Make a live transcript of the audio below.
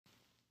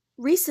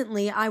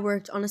Recently, I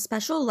worked on a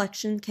special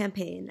election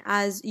campaign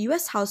as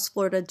U.S. House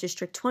Florida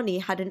District 20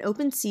 had an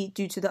open seat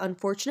due to the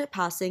unfortunate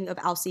passing of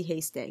Alcee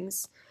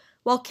Hastings.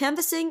 While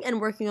canvassing and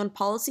working on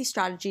policy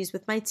strategies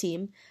with my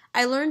team,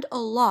 I learned a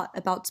lot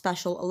about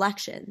special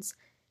elections.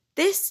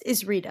 This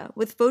is Rita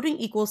with Voting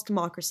Equals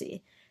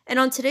Democracy, and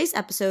on today's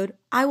episode,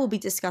 I will be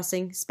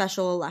discussing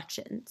special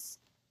elections.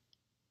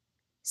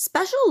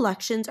 Special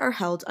elections are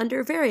held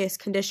under various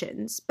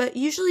conditions, but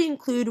usually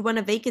include when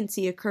a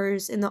vacancy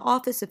occurs in the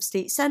office of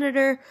state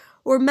senator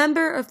or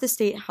member of the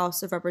state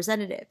House of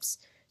Representatives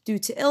due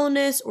to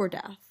illness or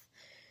death.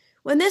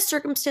 When this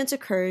circumstance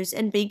occurs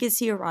and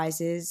vacancy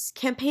arises,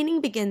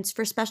 campaigning begins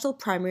for special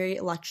primary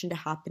election to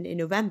happen in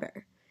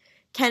November.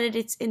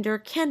 Candidates endure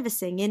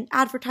canvassing and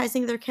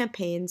advertising their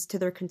campaigns to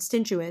their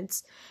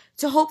constituents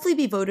to hopefully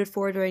be voted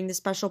for during the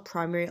special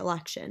primary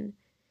election.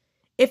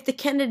 If the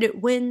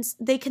candidate wins,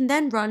 they can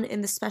then run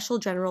in the special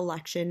general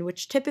election,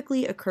 which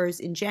typically occurs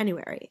in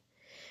January.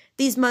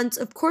 These months,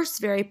 of course,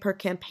 vary per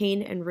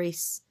campaign and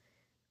race.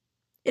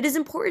 It is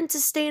important to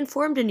stay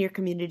informed in your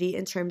community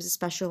in terms of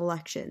special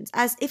elections,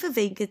 as if a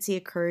vacancy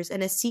occurs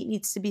and a seat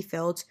needs to be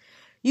filled,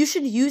 you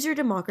should use your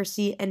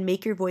democracy and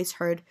make your voice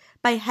heard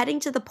by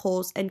heading to the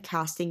polls and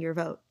casting your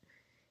vote.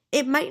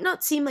 It might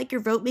not seem like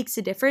your vote makes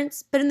a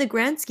difference, but in the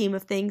grand scheme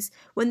of things,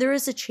 when there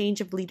is a change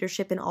of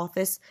leadership in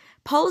office,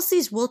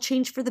 policies will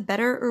change for the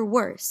better or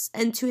worse,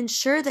 and to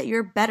ensure that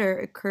your better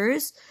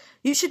occurs,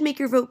 you should make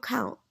your vote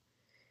count.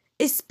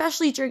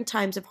 Especially during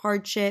times of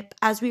hardship,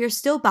 as we are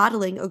still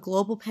battling a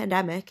global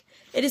pandemic,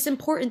 it is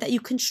important that you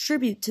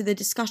contribute to the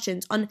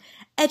discussions on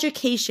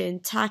education,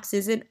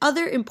 taxes, and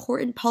other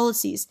important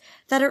policies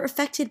that are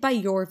affected by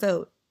your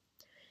vote.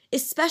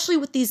 Especially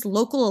with these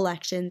local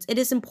elections, it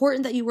is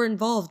important that you are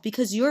involved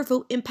because your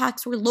vote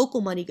impacts where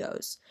local money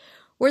goes,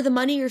 where the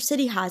money your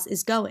city has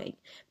is going.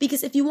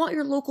 Because if you want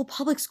your local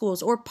public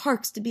schools or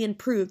parks to be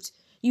improved,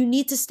 you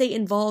need to stay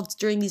involved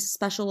during these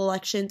special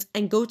elections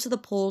and go to the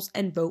polls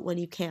and vote when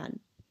you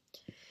can.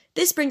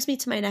 This brings me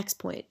to my next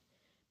point.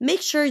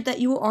 Make sure that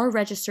you are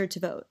registered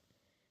to vote.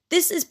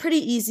 This is pretty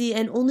easy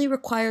and only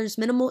requires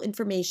minimal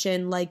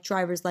information like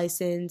driver's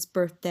license,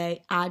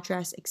 birthday,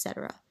 address,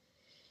 etc.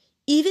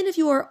 Even if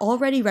you are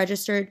already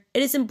registered,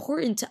 it is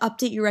important to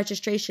update your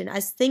registration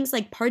as things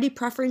like party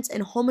preference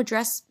and home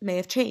address may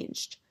have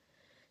changed.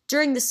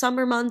 During the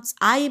summer months,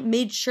 I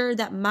made sure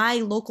that my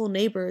local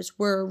neighbors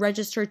were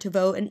registered to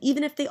vote, and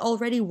even if they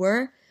already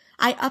were,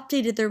 I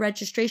updated their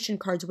registration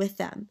cards with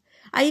them.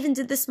 I even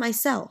did this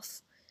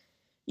myself.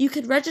 You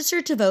could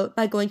register to vote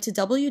by going to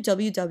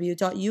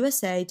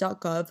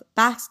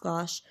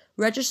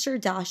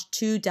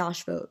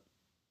www.usa.gov/register-to-vote.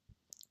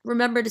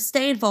 Remember to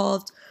stay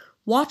involved,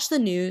 watch the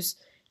news,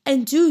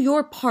 and do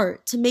your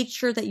part to make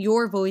sure that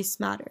your voice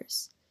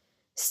matters.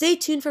 Stay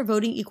tuned for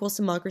Voting Equals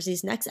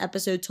Democracy's next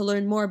episode to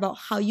learn more about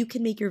how you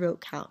can make your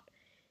vote count.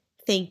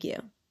 Thank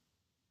you.